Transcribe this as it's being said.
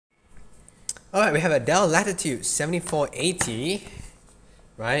Alright, we have a Dell Latitude 7480,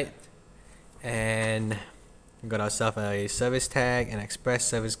 right? And we got ourselves a service tag and express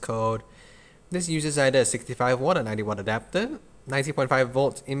service code. This uses either a 65 watt or 90 watt adapter, 90.5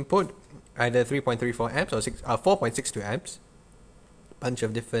 volts input, either 3.34 amps or 4.62 amps. Bunch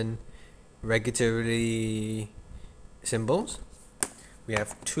of different regulatory symbols. We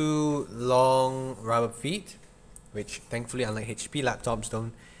have two long rubber feet, which thankfully, unlike HP laptops,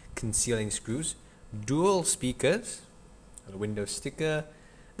 don't conceal any screws. Dual speakers, the Windows sticker,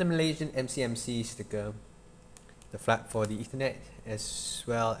 the Malaysian MCMC sticker, the flap for the Ethernet, as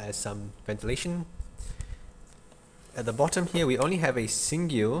well as some ventilation. At the bottom here, we only have a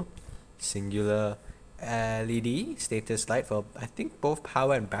singular LED status light for, I think, both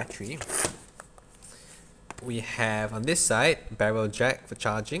power and battery. We have on this side barrel jack for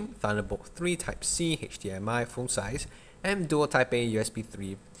charging, Thunderbolt 3 Type C, HDMI full size, and dual Type A USB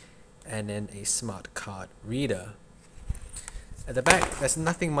 3, and then a smart card reader. At the back, there's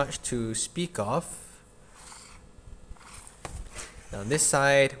nothing much to speak of. Now on this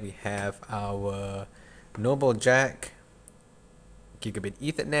side, we have our Nobble jack, Gigabit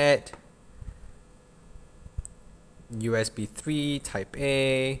Ethernet, USB 3 Type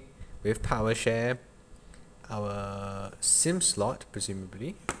A with power share, our SIM slot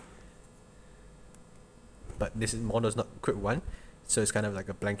presumably, but this model is not equipped one, so it's kind of like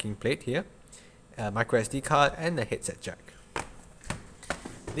a blanking plate here, micro SD card, and a headset jack.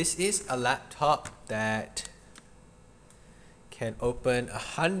 This is a laptop that can open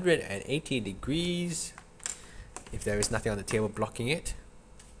 180 degrees if there is nothing on the table blocking it.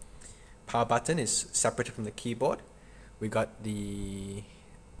 Power button is separated from the keyboard. We got the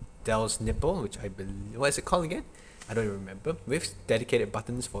Dell's nipple, which I believe, what is it called again? I don't even remember, with dedicated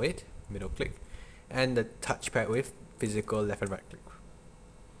buttons for it, middle click, and the touchpad with physical left and right click.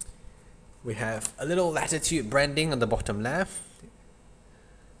 We have a little Latitude branding on the bottom left.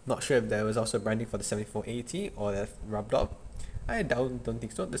 Not sure if there was also branding for the 7480 or that rubbed off. I don't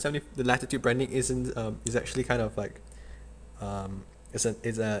think so. The Latitude branding isn't is actually kind of like it's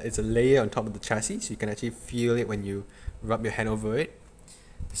a layer on top of the chassis, so you can actually feel it when you rub your hand over it.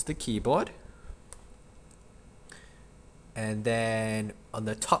 It's the keyboard, and then on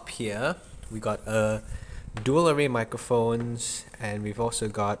the top here we got a dual array microphones, and we've also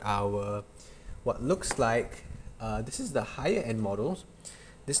got our what looks like this is the higher end models.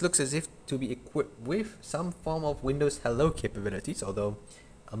 This looks as if to be equipped with some form of Windows Hello capabilities, although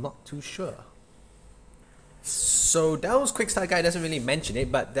I'm not too sure. So Dell's Quick Start Guide doesn't really mention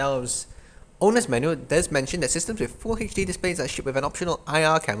it, but Dell's owner's manual does mention that systems with full HD displays are shipped with an optional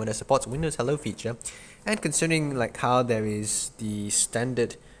IR camera that supports Windows Hello feature. And considering like how there is the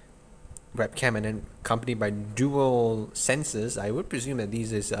standard webcam and then accompanied by dual sensors, I would presume that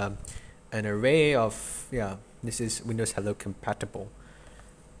these is an array of, this is Windows Hello compatible.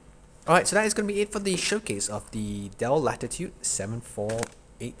 Alright, so that is going to be it for the showcase of the Dell Latitude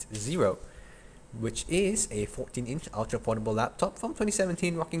 7480, which is a 14-inch ultra-portable laptop from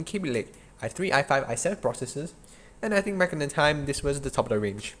 2017 rocking Kaby Lake i3, i5, i7 processors, and I think back in the time this was the top of the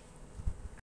range.